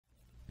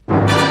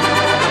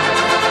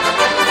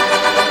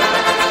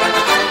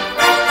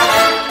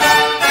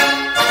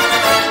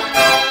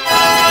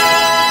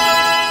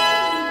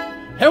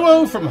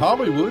Hello from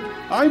Hollywood.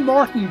 I'm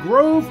Martin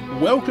Grove,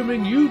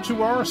 welcoming you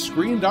to our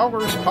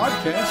Screendollars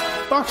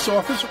podcast, Box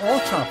Office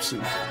Autopsy.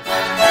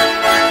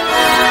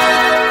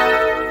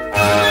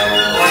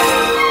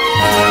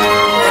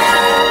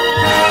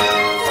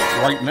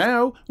 Right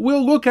now,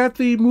 we'll look at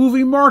the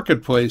movie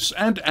marketplace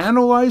and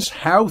analyze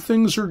how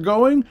things are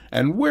going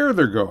and where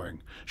they're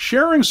going,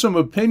 sharing some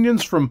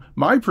opinions from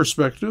my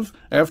perspective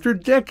after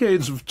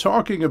decades of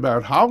talking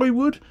about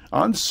Hollywood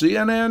on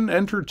CNN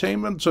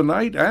Entertainment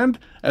Tonight and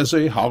as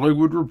a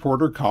Hollywood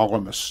Reporter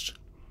columnist.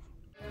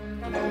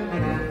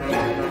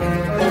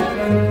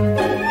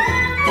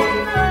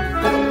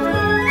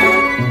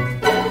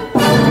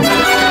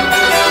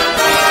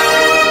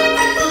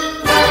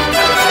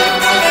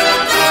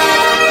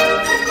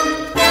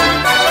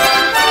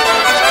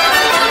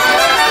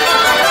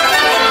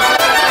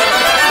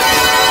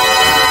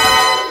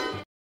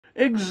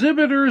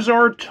 Exhibitors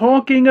are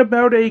talking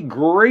about a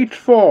great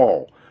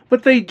fall,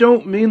 but they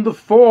don't mean the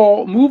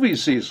fall movie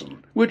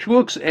season, which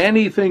looks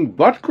anything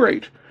but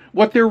great.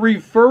 What they're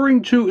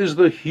referring to is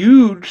the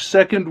huge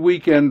second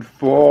weekend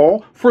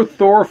fall for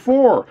Thor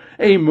 4,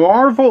 a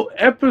Marvel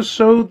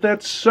episode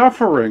that's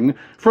suffering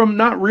from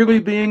not really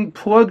being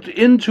plugged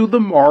into the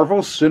Marvel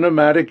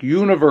Cinematic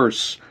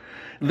Universe.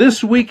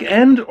 This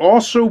weekend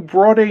also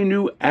brought a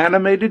new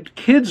animated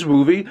kids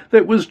movie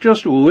that was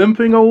just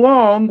limping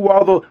along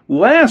while the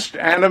last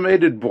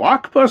animated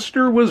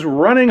blockbuster was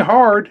running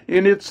hard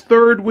in its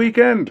third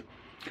weekend.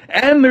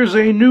 And there's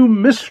a new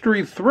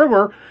mystery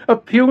thriller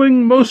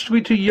appealing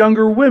mostly to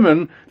younger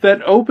women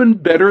that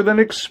opened better than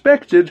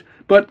expected,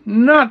 but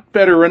not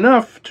better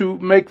enough to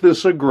make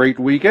this a great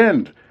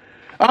weekend.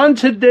 On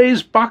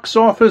today's Box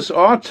Office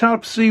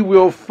Autopsy,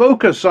 we'll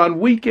focus on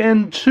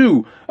Weekend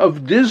 2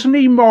 of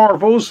Disney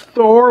Marvel's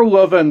Thor: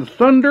 Love and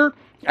Thunder,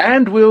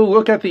 and we'll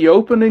look at the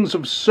openings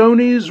of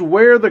Sony's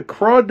Where the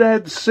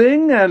Crawdads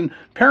Sing and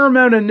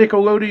Paramount and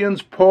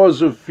Nickelodeon's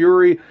Paws of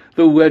Fury,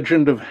 The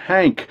Legend of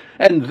Hank.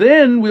 And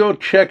then we'll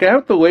check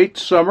out the late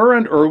summer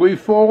and early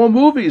fall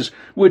movies,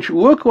 which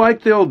look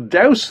like they'll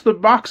douse the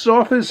box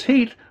office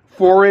heat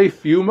for a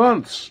few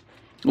months.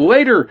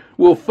 Later,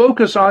 we'll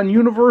focus on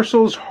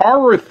Universal's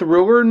horror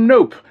thriller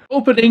Nope,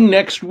 opening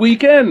next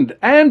weekend,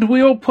 and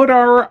we'll put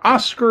our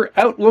Oscar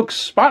Outlook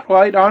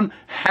spotlight on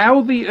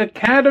how the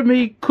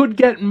Academy could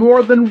get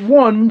more than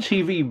one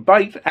TV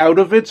bite out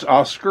of its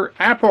Oscar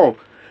apple.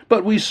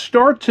 But we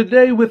start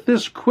today with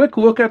this quick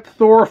look at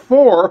Thor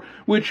 4,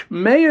 which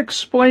may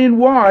explain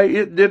why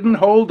it didn't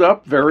hold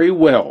up very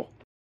well.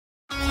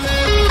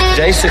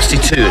 Day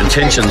 62,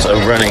 intentions are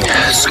running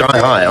sky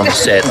high on the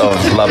set of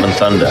Love and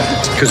Thunder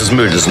because his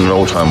mood is in an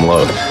all-time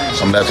low.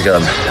 So I'm about to go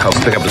and help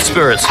pick up the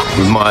spirits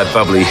with my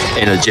bubbly,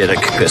 energetic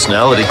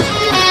personality.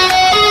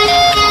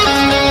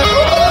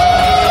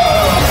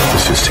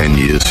 This is 10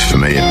 years for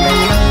me.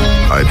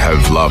 I'd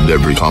have loved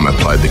every time I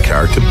played the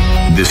character.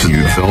 This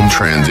new film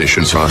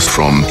transitions us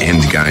from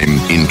Endgame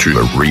into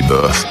a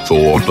rebirth.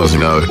 Thor doesn't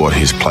know what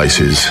his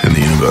place is in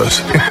the universe.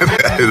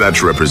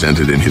 That's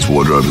represented in his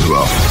wardrobe as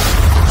well.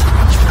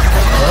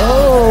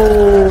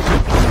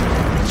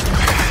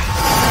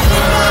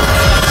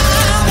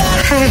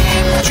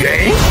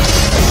 Jane?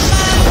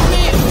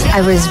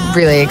 I was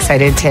really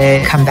excited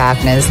to come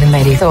back as the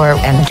mighty Thor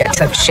and get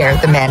to share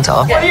the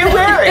mantle. What are you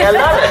wearing? I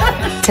love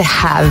it. To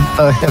have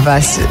both of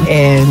us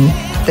in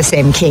the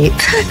same cape.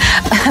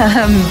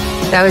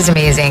 That was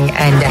amazing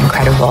and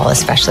incredible,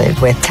 especially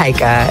with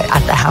Taika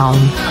at the helm.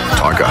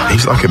 Taika,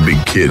 he's like a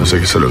big kid. He's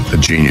like a sort of a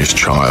genius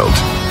child.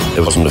 I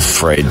wasn't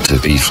afraid to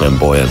be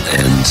flamboyant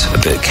and a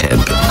bit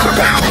camp. 3, 2, 1,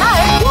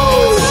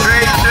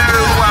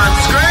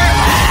 scream!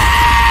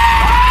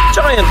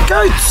 Giant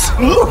goats!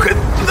 Look at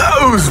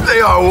those! They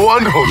are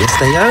wonderful! Yes,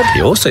 they are.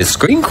 They also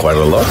scream quite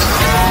a lot.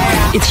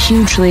 It's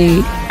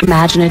hugely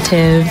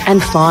imaginative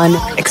and fun.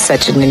 It's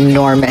such an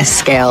enormous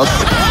scale.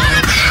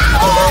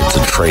 It's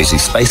a crazy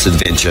space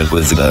adventure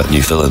with a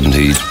new villain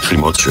who's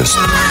pretty monstrous.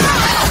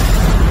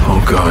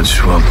 Oh God,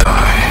 she won't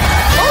die.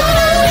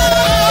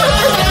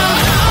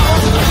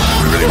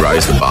 We really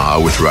raised the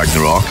bar with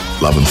Ragnarok.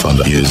 Love and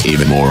Thunder is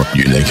even more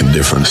unique and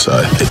different,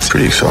 so it's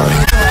pretty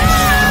exciting.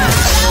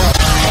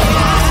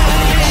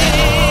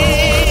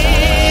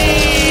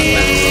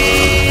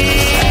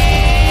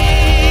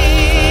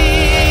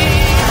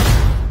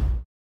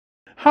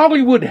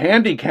 Hollywood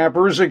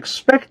handicappers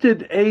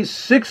expected a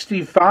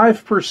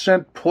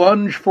 65%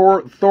 plunge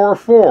for Thor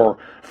 4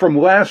 from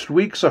last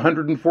week's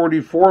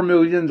 $144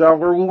 million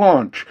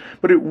launch,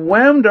 but it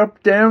wound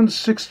up down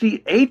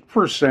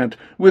 68%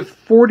 with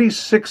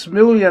 $46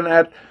 million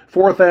at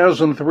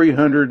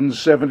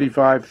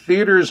 4,375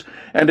 theaters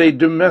and a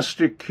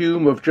domestic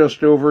cume of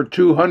just over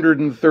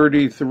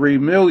 $233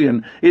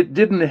 million. It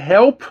didn't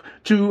help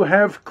to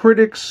have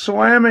critics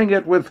slamming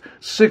it with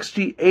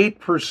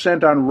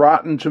 68% on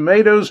Rotten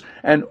Tomatoes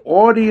and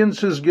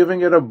audiences giving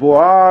it a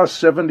blah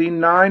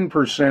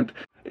 79%,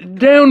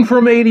 down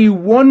from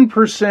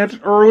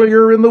 81%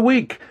 earlier in the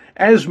week.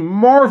 As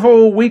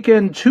Marvel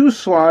Weekend 2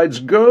 slides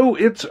go,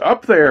 it's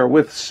up there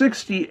with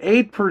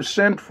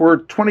 68% for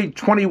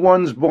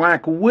 2021's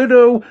Black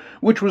Widow,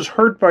 which was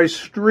hurt by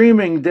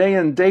streaming day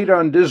and date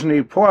on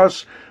Disney+,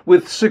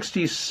 with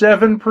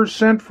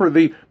 67% for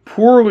the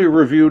poorly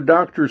reviewed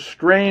Doctor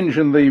Strange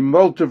in the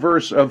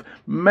Multiverse of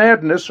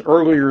Madness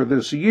earlier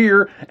this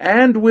year,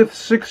 and with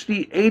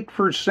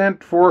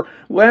 68% for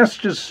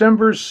last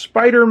December's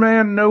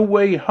Spider-Man No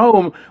Way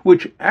Home,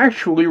 which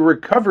actually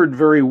recovered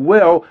very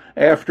well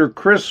after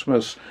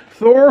Christmas.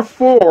 Thor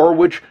 4,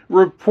 which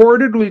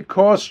reportedly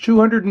cost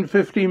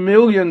 $250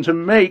 million to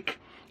make,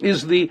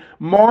 is the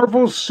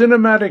Marvel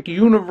Cinematic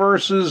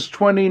Universe's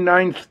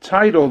 29th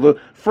title. The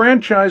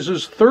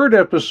franchise's third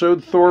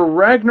episode, Thor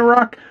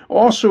Ragnarok,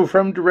 also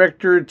from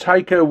director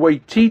Taika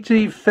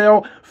Waititi,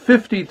 fell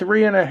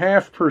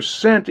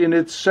 53.5% in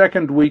its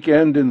second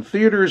weekend in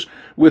theaters,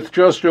 with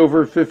just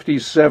over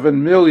 $57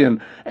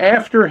 million,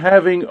 after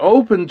having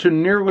opened to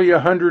nearly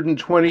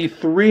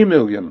 $123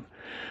 million.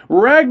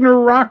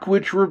 Ragnarok,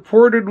 which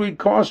reportedly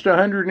cost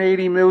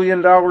 $180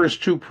 million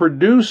to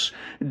produce,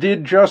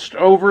 did just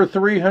over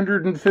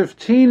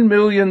 $315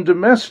 million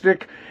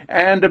domestic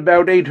and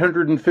about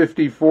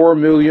 $854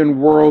 million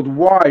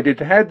worldwide.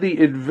 It had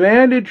the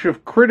advantage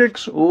of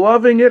critics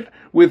loving it,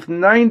 with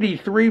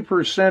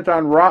 93%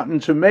 on Rotten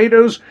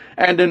Tomatoes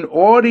and an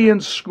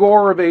audience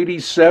score of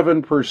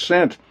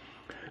 87%.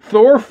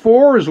 Thor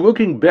 4 is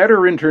looking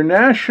better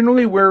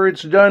internationally, where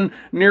it's done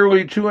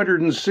nearly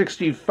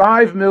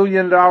 $265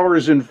 million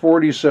in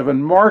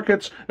 47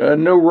 markets,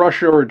 no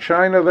Russia or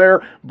China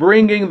there,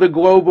 bringing the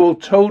global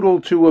total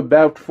to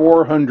about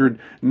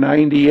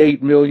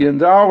 $498 million.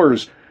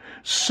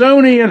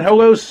 Sony and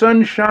Hello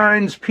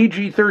Sunshine's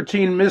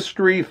PG-13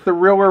 mystery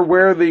thriller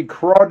Where the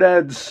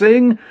Crawdads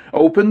Sing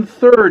opened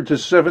third to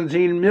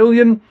 $17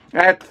 million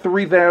at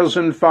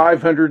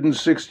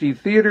 3,560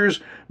 theaters,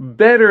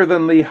 better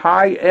than the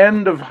high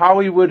end of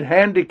Hollywood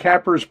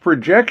handicappers'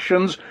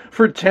 projections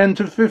for $10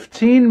 to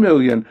 $15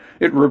 million.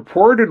 It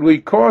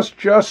reportedly cost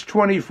just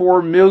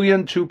 $24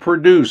 million to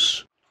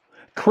produce.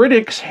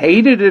 Critics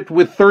hated it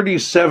with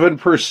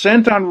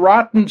 37% on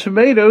Rotten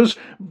Tomatoes,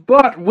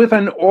 but with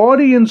an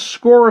audience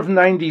score of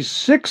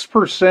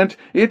 96%,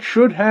 it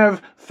should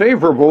have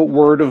favorable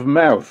word of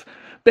mouth.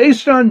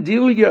 Based on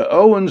Delia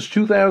Owens'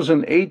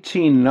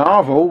 2018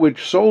 novel,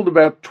 which sold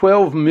about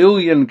 12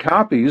 million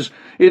copies,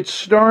 it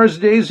stars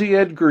Daisy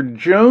Edgar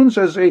Jones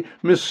as a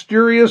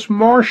mysterious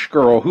marsh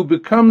girl who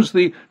becomes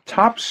the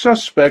top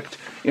suspect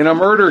in a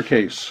murder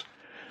case.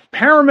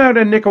 Paramount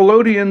and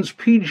Nickelodeon's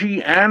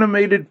PG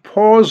animated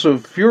Paws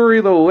of Fury,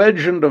 The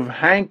Legend of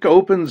Hank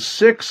opened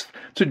sixth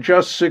to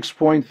just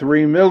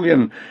 $6.3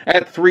 million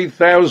at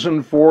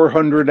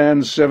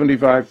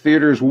 3,475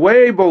 theaters,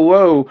 way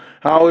below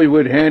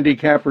Hollywood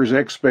handicappers'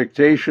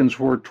 expectations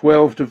for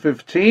 $12 to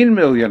 $15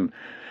 million.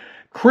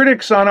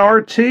 Critics on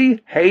RT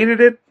hated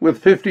it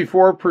with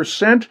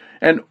 54%,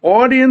 and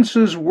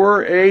audiences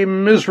were a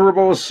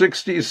miserable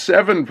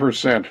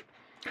 67%.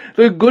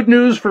 The good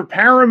news for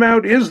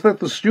Paramount is that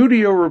the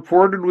studio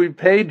reportedly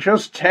paid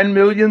just $10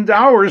 million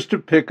to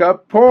pick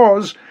up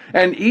Paws,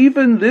 and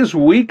even this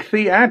weak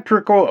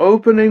theatrical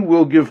opening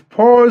will give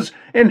Paws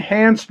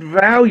enhanced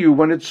value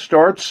when it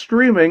starts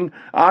streaming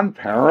on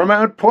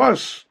Paramount+.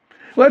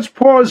 Let's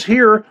pause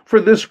here for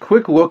this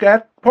quick look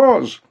at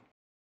Paws.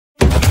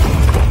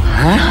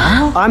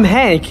 Huh? I'm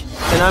Hank,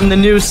 and I'm the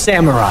new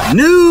samurai.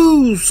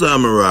 New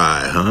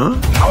samurai, huh?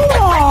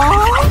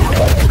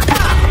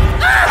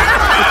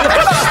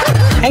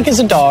 Hank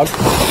is a dog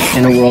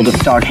in a world of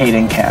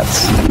dog-hating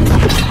cats.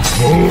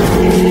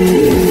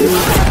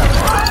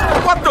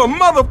 What the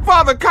mother,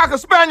 father, cocker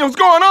spaniel's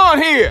going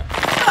on here?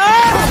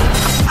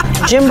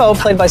 Jimbo,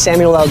 played by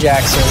Samuel L.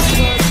 Jackson,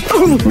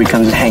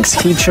 becomes Hank's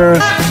teacher.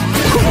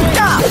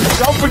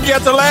 Don't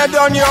forget to land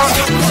on your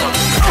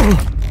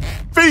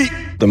feet.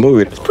 The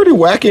movie is pretty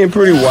wacky and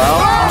pretty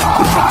wild.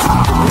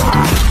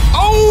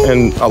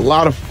 And a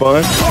lot of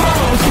fun.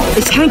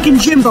 It's Hank and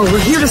Jimbo. We're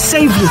here to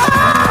save you.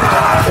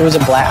 It was a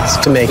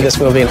blast to make this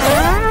movie.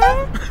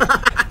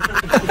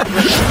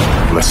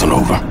 Lesson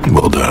over.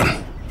 Well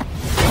done.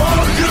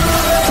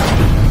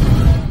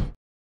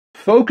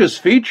 Focus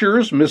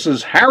Features'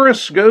 Mrs.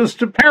 Harris Goes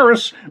to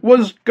Paris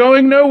was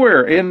going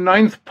nowhere, in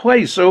ninth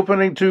place,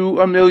 opening to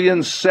 $1.7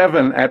 million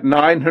at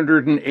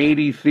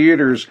 980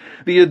 theaters.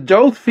 The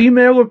adult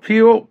female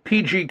appeal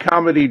PG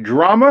comedy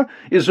drama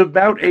is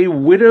about a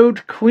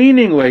widowed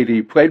cleaning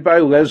lady, played by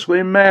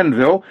Leslie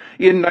Manville,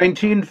 in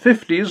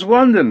 1950s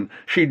London.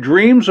 She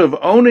dreams of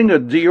owning a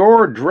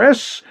Dior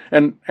dress,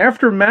 and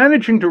after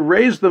managing to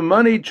raise the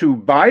money to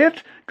buy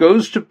it,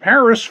 goes to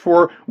Paris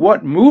for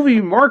what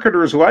movie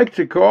marketers like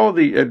to call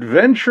the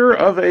adventure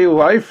of a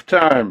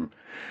lifetime.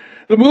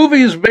 The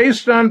movie is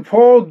based on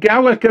Paul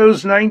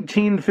Gallico's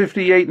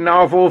 1958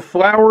 novel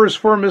Flowers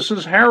for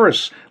Mrs.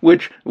 Harris,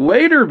 which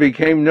later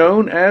became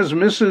known as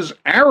Mrs.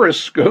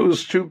 Harris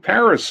Goes to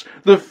Paris,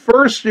 the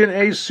first in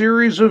a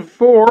series of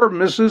 4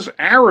 Mrs.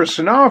 Harris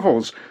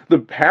novels. The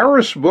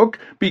Paris book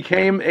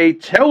became a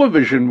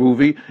television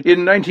movie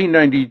in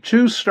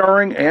 1992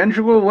 starring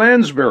Angela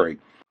Lansbury.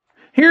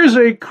 Here's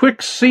a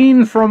quick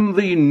scene from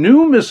the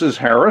new Mrs.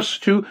 Harris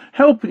to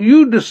help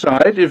you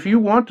decide if you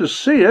want to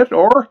see it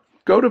or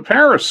go to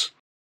Paris.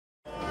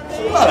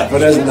 Well, if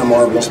it isn't a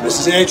marvellous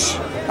Mrs. H,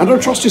 and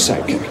don't trust your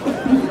sidekick.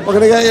 What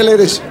can I get you,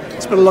 ladies?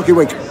 It's been a lucky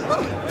week.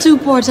 2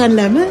 port and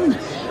lemon.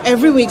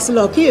 Every week's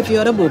lucky if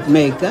you're a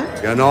bookmaker.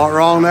 You're not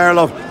wrong there,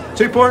 love.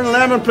 2 port and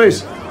lemon,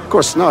 please. Of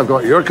course, now I've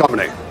got your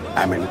company.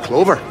 I'm in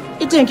Clover.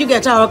 You think you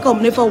get our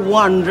company for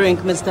 1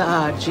 drink, Mr.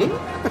 Archie?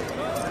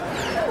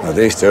 Now,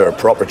 these 2 are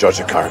proper judge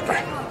of character.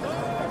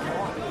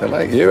 They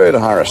like you,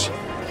 Ada Harris.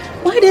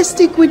 Why they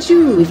stick with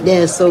you if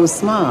they're so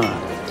smart?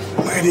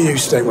 Why do you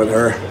stick with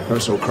her? Her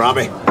so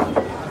crabby.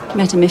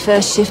 Met in my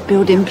first shift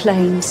building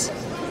planes.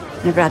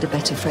 Never had a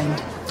better friend.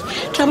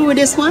 Trouble with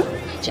this one?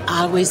 She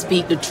always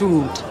speak the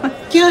truth.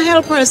 Can't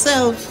help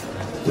herself.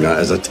 That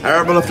is a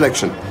terrible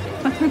affliction. All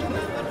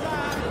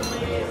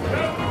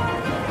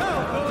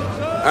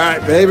right,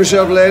 behave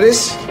yourself,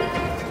 ladies.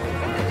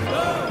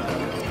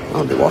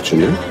 I'll be watching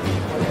you.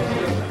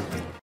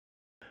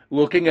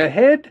 Looking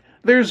ahead,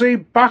 there's a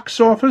box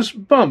office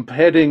bump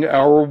heading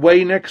our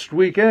way next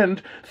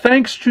weekend,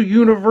 thanks to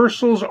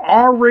Universal's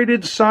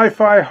R-rated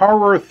sci-fi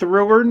horror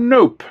thriller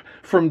Nope,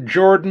 from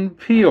Jordan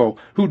Peele,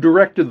 who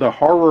directed the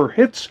horror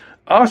hits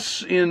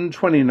Us in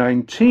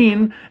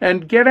 2019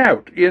 and Get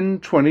Out in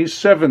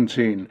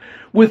 2017.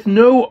 With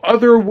no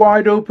other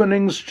wide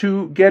openings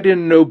to get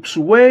in Nope's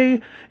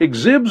way,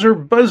 exhibs are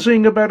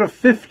buzzing about a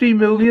 $50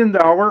 million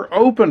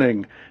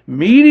opening.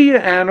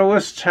 Media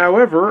analysts,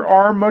 however,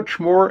 are much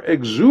more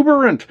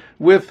exuberant,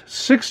 with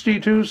 60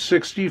 to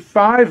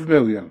 65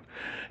 million.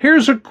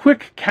 Here's a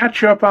quick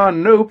catch-up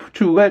on Nope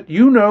to let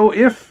you know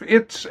if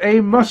it's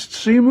a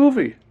must-see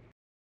movie.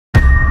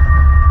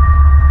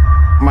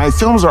 My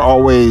films are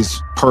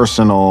always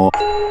personal.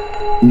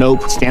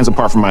 Nope stands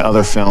apart from my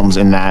other films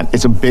in that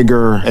it's a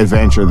bigger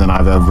adventure than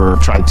I've ever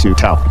tried to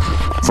tell.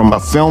 From a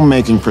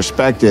filmmaking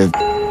perspective,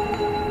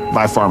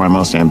 by far my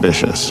most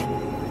ambitious.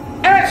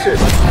 Action!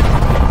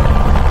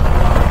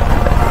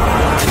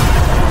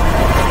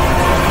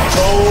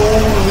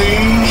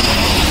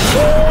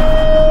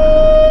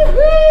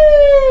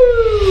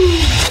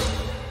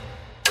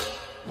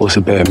 What's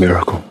a bad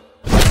miracle?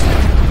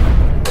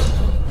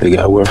 They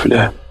got a word for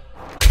that.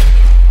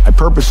 I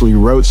purposely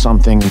wrote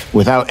something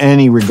without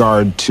any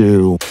regard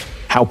to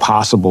how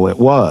possible it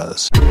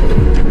was. All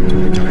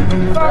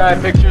right,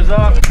 pictures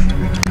up.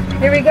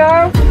 Here we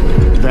go.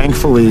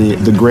 Thankfully,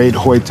 the great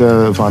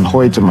Hoyte van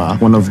Hoytema,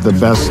 one of the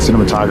best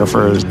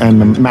cinematographers and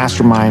the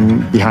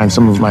mastermind behind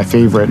some of my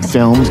favorite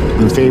films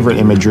and favorite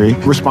imagery,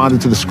 responded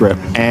to the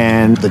script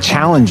and the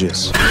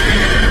challenges.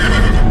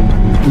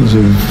 It was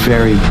a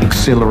very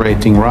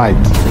exhilarating ride.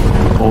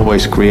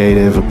 Always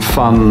creative,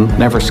 fun,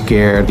 never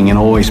scared, and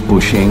always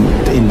pushing.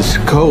 In the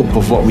scope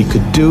of what we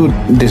could do,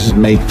 this is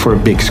made for a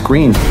big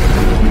screen.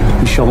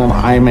 We shot on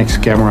IMAX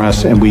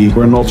cameras, and we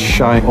were not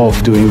shy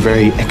of doing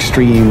very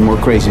extreme or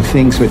crazy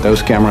things with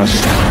those cameras.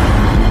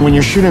 When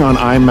you're shooting on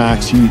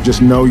IMAX, you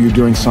just know you're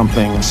doing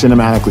something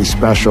cinematically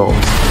special.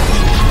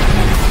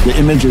 The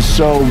image is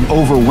so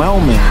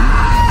overwhelming,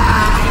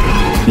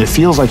 it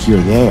feels like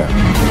you're there.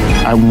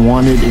 I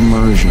wanted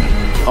immersion.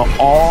 An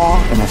awe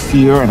and a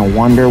fear and a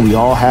wonder we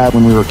all had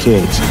when we were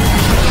kids.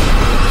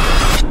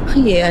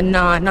 Yeah,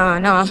 nah.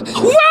 Run!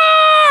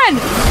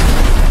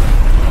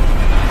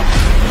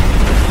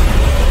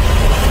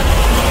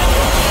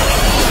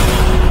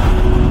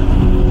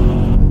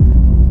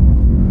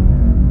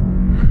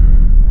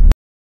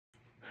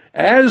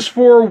 As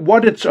for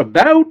what it's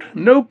about,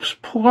 Nope's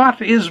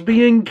plot is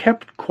being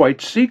kept quite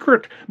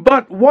secret,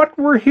 but what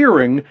we're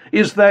hearing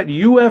is that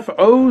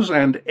UFOs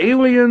and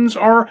aliens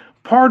are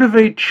part of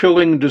a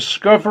chilling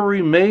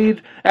discovery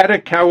made at a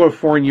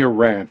California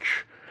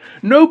ranch.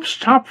 Nope's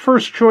top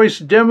first-choice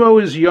demo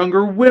is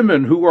younger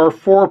women who are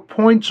 4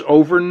 points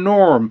over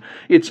norm.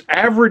 Its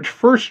average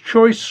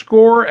first-choice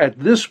score at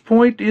this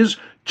point is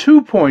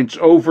 2 points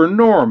over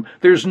norm.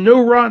 There's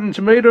no Rotten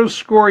Tomatoes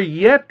score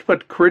yet,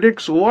 but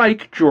critics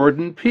like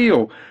Jordan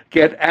Peele.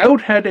 Get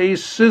Out had a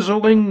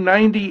sizzling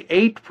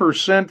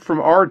 98% from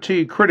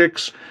RT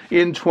critics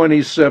in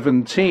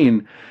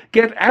 2017.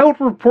 Get Out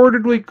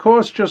reportedly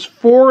cost just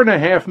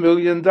 $4.5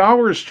 million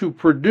to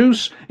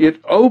produce.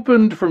 It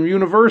opened from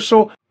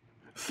Universal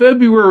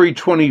February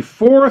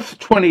 24th,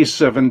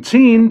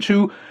 2017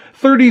 to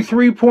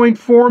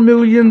 $33.4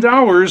 million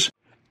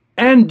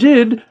and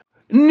did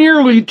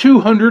nearly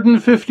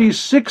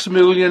 $256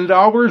 million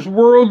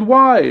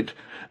worldwide.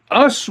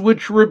 Us,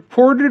 which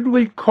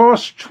reportedly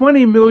cost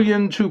 $20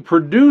 million to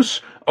produce,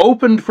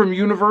 opened from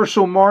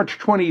Universal March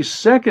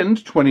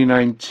 22nd,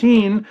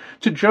 2019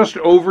 to just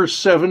over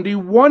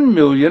 $71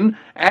 million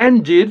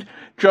and did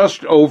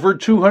just over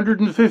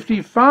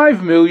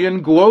 255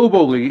 million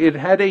globally. It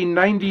had a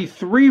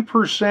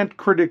 93%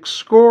 critic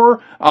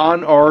score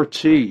on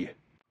RT.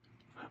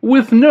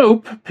 With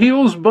Nope,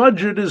 Peele's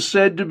budget is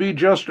said to be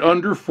just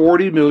under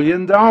 $40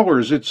 million.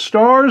 It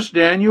stars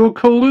Daniel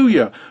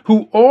Kaluuya,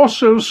 who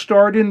also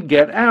starred in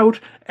Get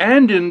Out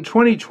and in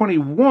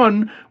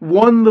 2021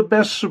 won the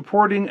Best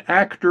Supporting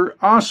Actor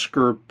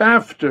Oscar,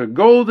 BAFTA,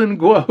 Golden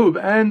Globe,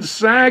 and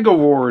SAG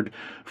Award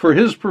for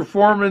his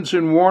performance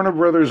in Warner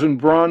Brothers and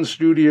Bronze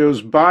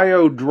Studios'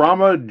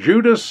 biodrama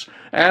Judas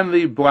and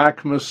the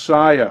Black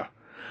Messiah.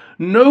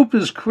 Nope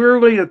is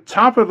clearly a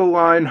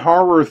top-of-the-line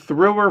horror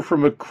thriller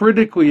from a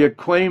critically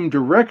acclaimed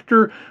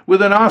director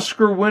with an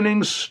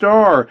Oscar-winning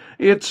star.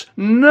 It's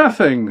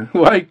nothing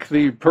like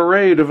the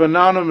parade of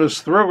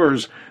anonymous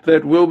thrillers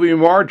that will be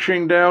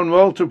marching down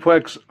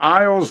multiplex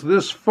aisles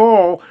this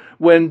fall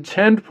when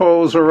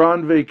tentpoles are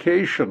on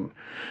vacation.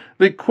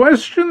 The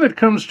question that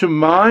comes to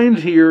mind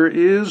here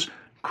is,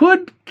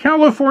 could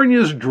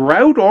California's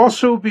drought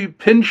also be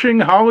pinching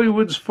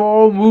Hollywood's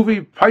fall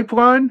movie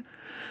pipeline?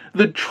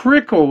 The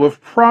trickle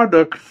of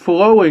product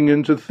flowing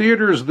into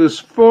theaters this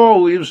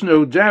fall leaves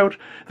no doubt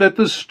that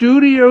the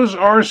studios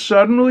are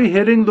suddenly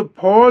hitting the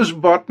pause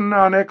button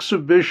on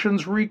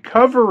exhibition's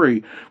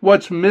recovery.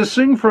 What's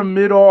missing from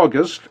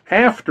mid-August,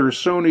 after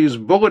Sony's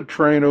Bullet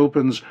Train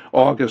opens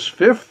August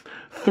 5th,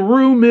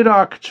 through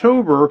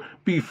mid-October,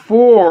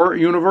 before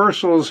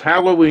Universal's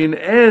Halloween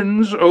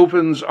Ends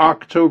opens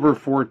October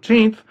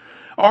 14th,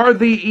 are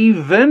the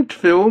event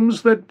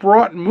films that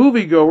brought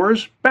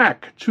moviegoers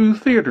back to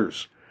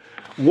theaters.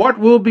 What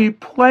will be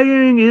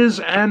playing is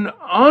an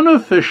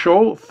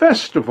unofficial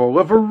festival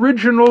of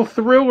original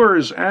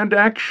thrillers and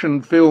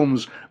action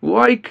films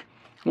like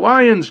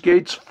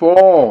Lionsgate's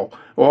Fall,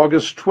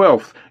 August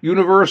 12th,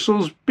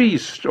 Universal's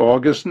Beast,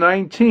 August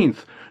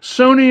 19th,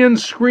 Sony and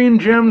Screen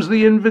Gems'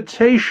 The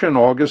Invitation,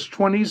 August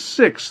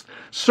 26th,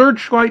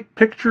 Searchlight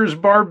Pictures'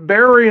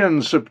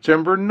 Barbarian,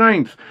 September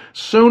 9th,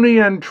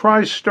 Sony and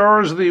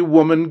TriStar's The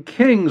Woman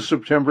King,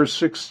 September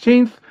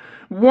 16th,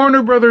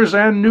 Warner Brothers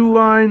and New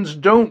Line's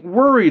Don't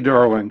Worry,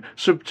 Darling,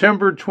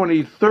 September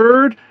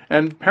 23rd,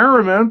 and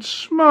Paramount's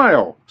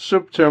Smile,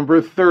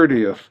 September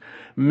 30th.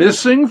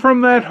 Missing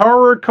from that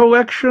horror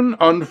collection,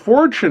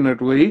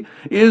 unfortunately,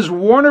 is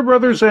Warner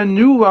Brothers and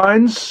New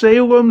Line's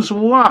Salem's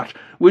Lot,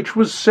 which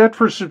was set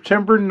for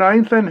September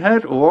 9th and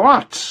had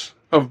lots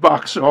of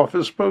box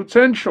office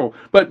potential,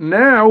 but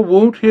now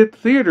won't hit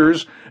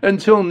theaters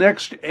until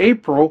next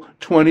April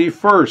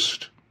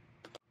 21st.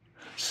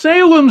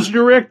 Salem's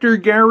director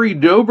Gary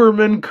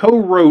Doberman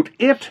co-wrote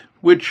It,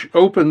 which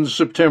opens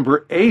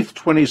September 8th,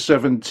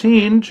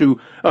 2017 to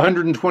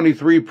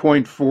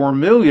 $123.4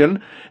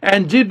 million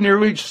and did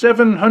nearly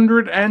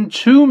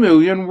 $702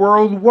 million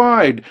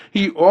worldwide.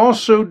 He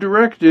also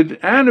directed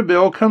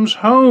Annabelle Comes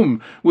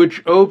Home,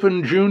 which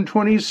opened June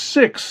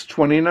 26,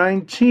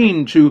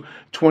 2019 to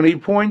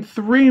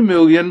 $20.3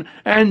 million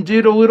and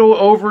did a little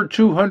over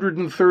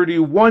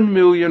 $231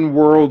 million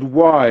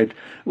worldwide.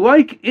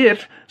 Like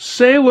It,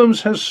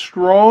 Salem's has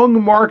strong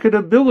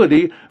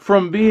marketability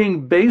from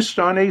being based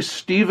on a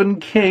Stephen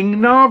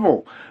King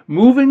novel.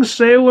 Moving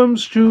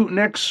Salem's to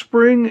next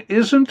spring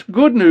isn't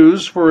good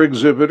news for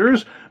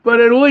exhibitors,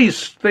 but at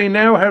least they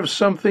now have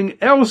something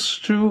else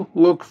to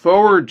look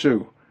forward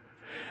to.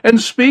 And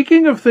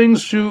speaking of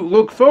things to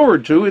look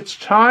forward to, it's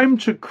time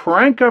to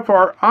crank up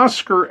our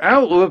Oscar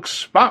Outlook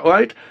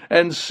spotlight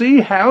and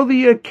see how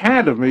the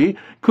Academy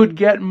could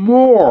get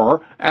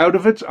more out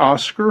of its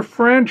Oscar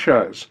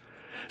franchise.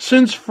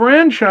 Since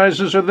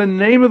franchises are the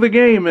name of the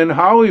game in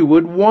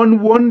Hollywood,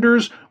 one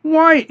wonders,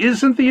 why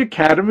isn't the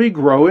Academy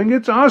growing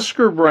its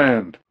Oscar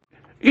brand?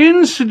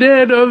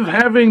 Instead of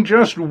having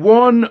just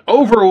one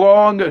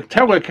overlong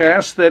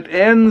telecast that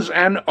ends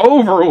an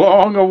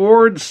overlong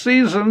awards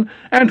season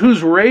and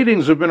whose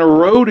ratings have been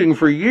eroding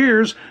for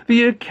years,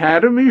 the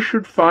Academy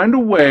should find a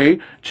way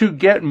to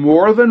get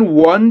more than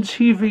one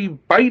TV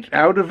bite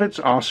out of its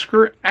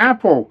Oscar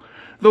apple.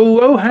 The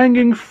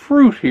low-hanging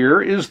fruit here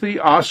is the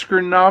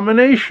Oscar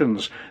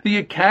nominations. The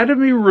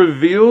Academy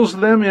reveals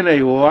them in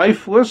a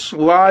lifeless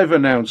live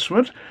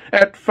announcement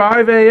at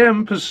 5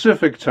 a.m.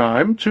 Pacific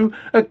Time to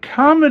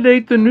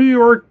accommodate the New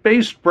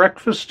York-based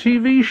breakfast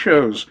TV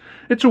shows.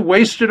 It's a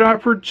wasted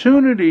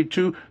opportunity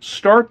to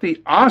start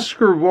the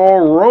Oscar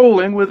ball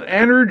rolling with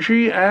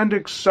energy and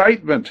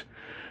excitement.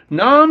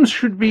 Noms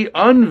should be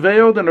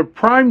unveiled in a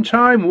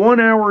primetime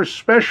one-hour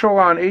special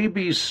on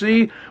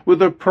ABC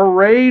with a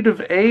parade of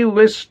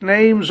A-list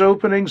names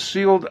opening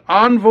sealed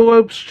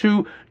envelopes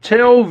to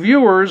tell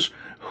viewers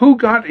who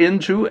got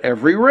into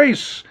every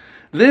race.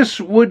 This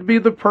would be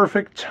the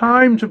perfect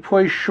time to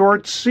play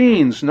short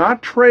scenes,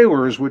 not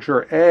trailers, which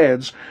are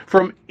ads,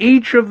 from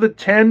each of the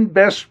 10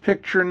 Best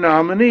Picture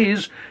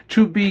nominees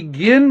to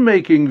begin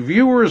making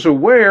viewers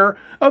aware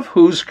of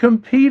who's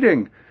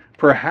competing.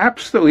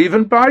 Perhaps they'll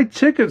even buy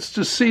tickets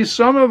to see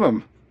some of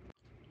them.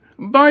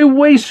 By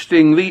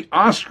wasting the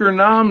Oscar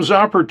noms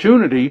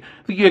opportunity,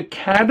 the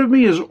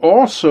Academy is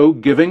also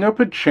giving up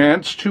a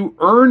chance to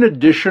earn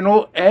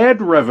additional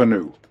ad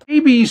revenue.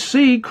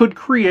 ABC could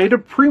create a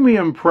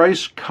premium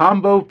price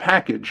combo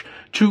package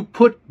to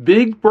put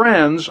big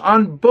brands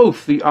on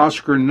both the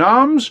Oscar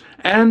noms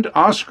and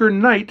Oscar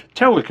night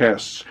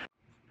telecasts.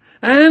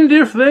 And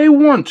if they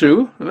want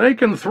to, they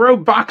can throw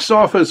Box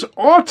Office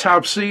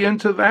Autopsy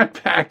into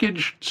that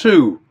package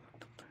too.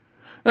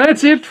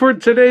 That's it for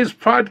today's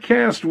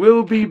podcast.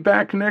 We'll be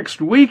back next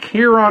week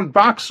here on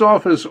Box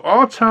Office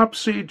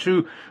Autopsy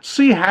to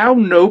see how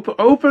Nope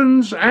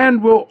opens,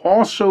 and we'll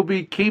also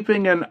be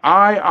keeping an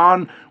eye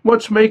on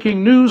what's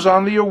making news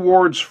on the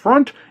awards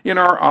front in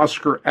our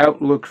Oscar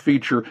Outlook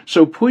feature.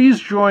 So please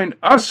join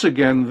us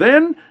again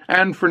then,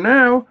 and for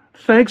now,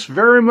 thanks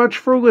very much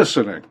for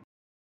listening.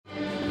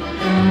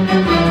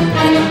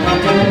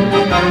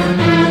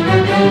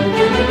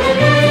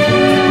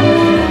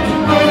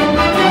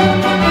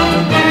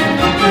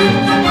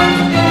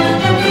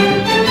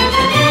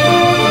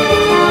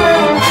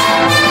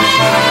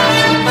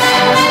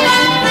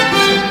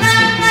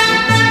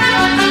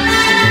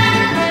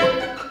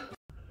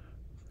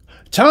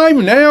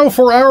 Time now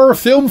for our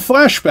film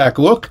flashback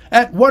look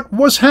at what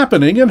was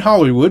happening in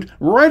Hollywood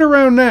right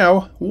around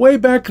now, way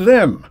back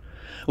then.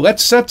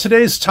 Let's set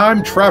today's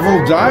time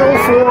travel dial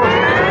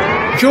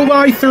for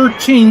July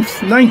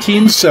 13th,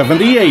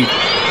 1978.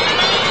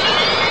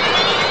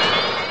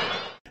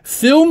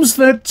 Films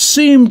that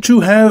seem to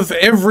have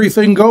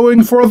everything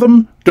going for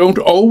them don't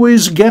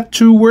always get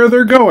to where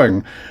they're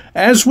going,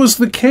 as was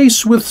the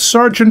case with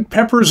Sgt.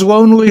 Pepper's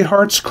Lonely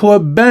Hearts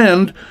Club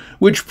Band,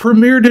 which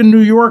premiered in New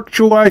York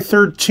July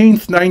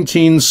 13th,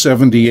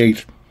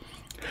 1978.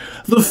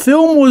 The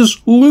film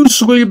was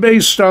loosely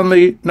based on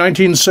the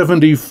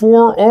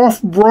 1974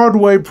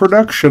 off-Broadway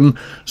production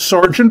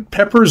Sgt.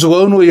 Pepper's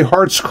Lonely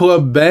Hearts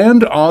Club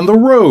Band on the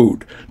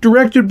Road,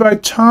 directed by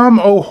Tom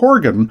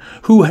O'Horgan,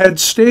 who had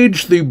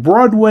staged the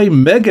Broadway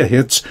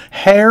mega-hits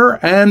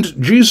Hair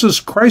and Jesus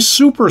Christ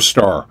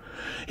Superstar.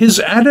 His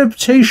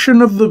adaptation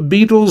of the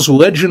Beatles'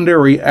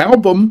 legendary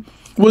album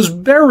was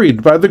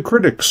buried by the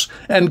critics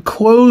and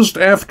closed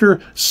after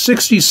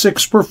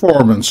 66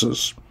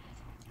 performances.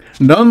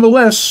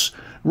 Nonetheless,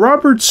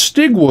 Robert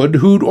Stigwood,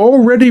 who'd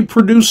already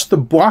produced the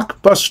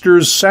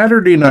blockbusters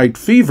Saturday Night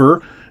Fever,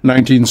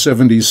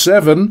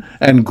 1977,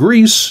 and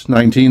Grease,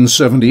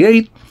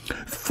 1978,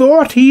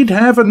 thought he'd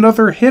have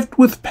another hit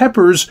with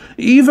Peppers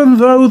even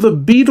though the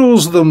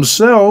Beatles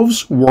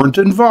themselves weren't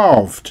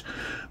involved.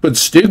 But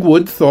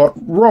Stigwood thought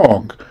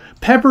wrong.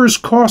 Peppers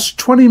cost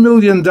 $20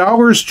 million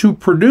to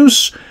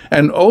produce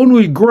and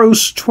only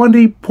grossed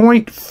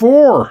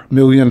 $20.4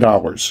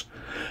 million.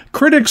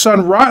 Critics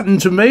on Rotten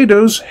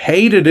Tomatoes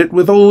hated it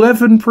with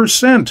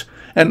 11%,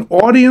 and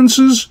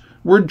audiences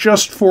were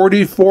just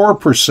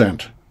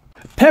 44%.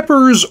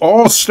 Pepper's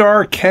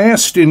all-star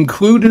cast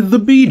included the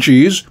Bee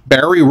Gees,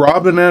 Barry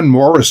Robin and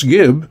Morris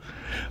Gibb,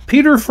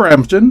 Peter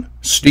Frampton,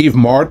 Steve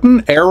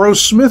Martin,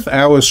 Aerosmith,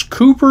 Alice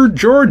Cooper,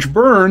 George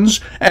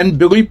Burns, and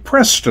Billy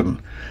Preston.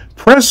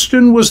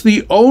 Preston was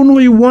the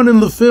only one in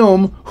the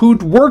film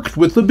who'd worked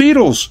with the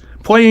Beatles,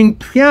 playing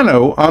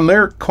piano on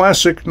their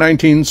classic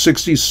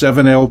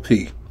 1967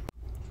 LP.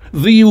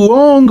 The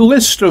long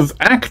list of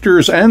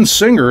actors and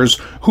singers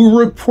who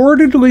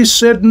reportedly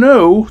said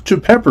no to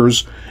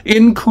Peppers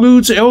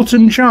includes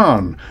Elton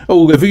John,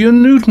 Olivia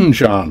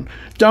Newton-John,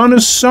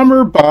 Donna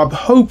Summer, Bob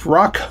Hope,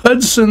 Rock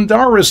Hudson,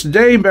 Doris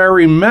Day,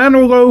 Barry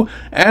Manilow,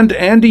 and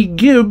Andy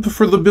Gibb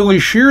for the Billy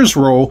Shears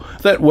role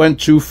that went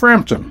to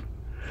Frampton.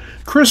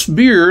 Chris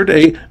Beard,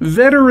 a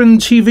veteran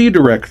TV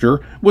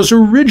director, was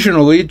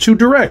originally to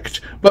direct,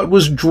 but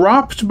was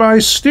dropped by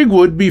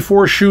Stigwood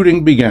before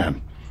shooting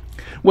began.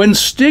 When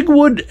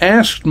Stigwood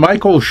asked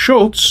Michael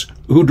Schultz,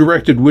 who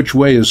directed Which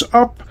Way Is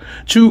Up,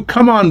 to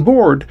come on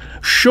board,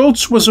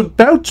 Schultz was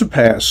about to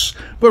pass,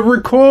 but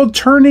recalled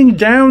turning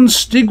down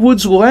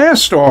Stigwood's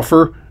last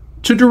offer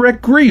to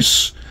direct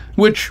Grease,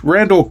 which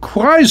Randall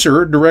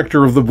Kleiser,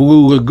 director of The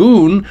Blue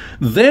Lagoon,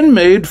 then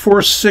made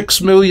for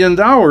 $6 million.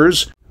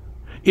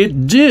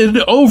 It did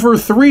over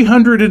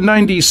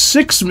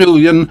 $396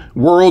 million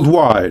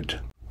worldwide.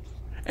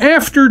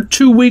 After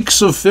 2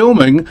 weeks of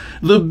filming,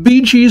 the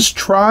Bee Gees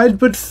tried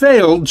but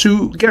failed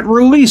to get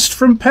released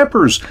from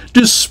Peppers,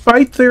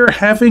 despite their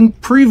having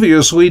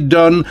previously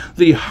done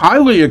the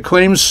highly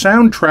acclaimed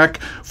soundtrack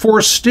for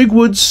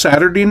Stigwood's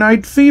Saturday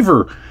Night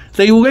Fever.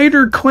 They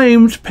later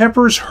claimed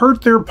Peppers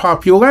hurt their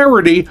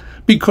popularity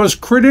because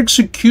critics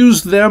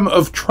accused them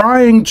of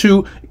trying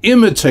to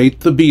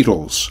imitate the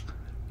Beatles.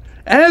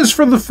 As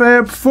for the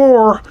Fab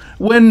Four,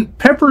 when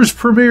Peppers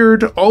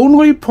premiered,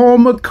 only Paul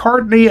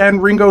McCartney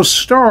and Ringo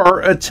Starr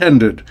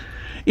attended.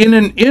 In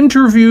an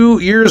interview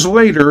years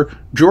later,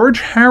 George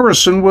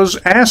Harrison was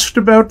asked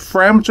about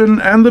Frampton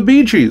and the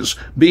Bee Gees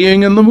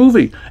being in the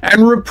movie,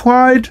 and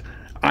replied,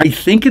 "I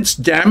think it's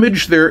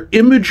damaged their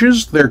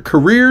images, their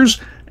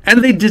careers,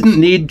 and they didn't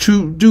need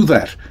to do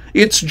that.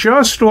 It's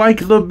just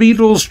like the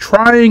Beatles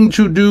trying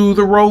to do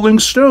the Rolling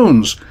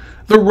Stones.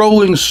 The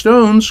Rolling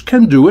Stones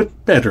can do it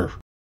better."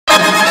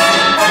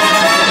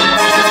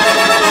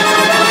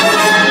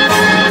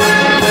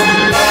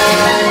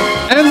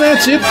 And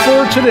that's it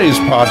for today's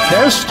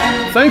podcast.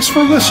 Thanks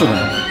for listening.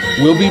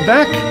 We'll be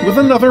back with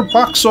another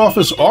box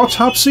office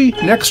autopsy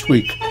next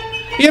week.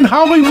 In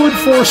Hollywood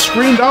for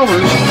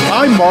Screendollars,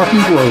 I'm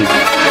Martin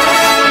Grove.